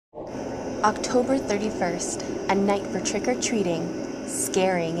October 31st, a night for trick-or-treating,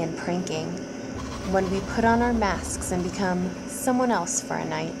 scaring, and pranking. When we put on our masks and become someone else for a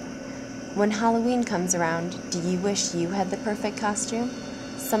night. When Halloween comes around, do you wish you had the perfect costume?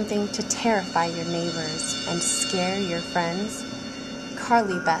 Something to terrify your neighbors and scare your friends?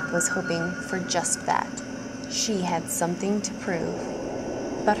 Carly Beth was hoping for just that. She had something to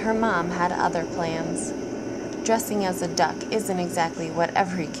prove. But her mom had other plans. Dressing as a duck isn't exactly what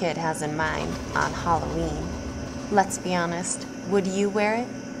every kid has in mind on Halloween. Let's be honest, would you wear it?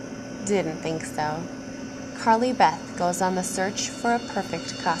 Didn't think so. Carly Beth goes on the search for a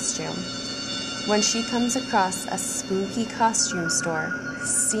perfect costume. When she comes across a spooky costume store,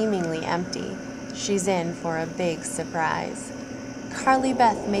 seemingly empty, she's in for a big surprise. Carly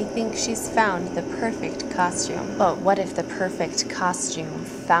Beth may think she's found the perfect costume, but what if the perfect costume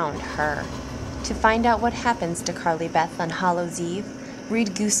found her? To find out what happens to Carly Beth on Hallows Eve, read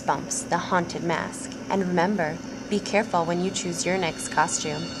Goosebumps: The Haunted Mask. And remember, be careful when you choose your next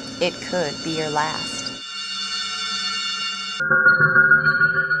costume. It could be your last.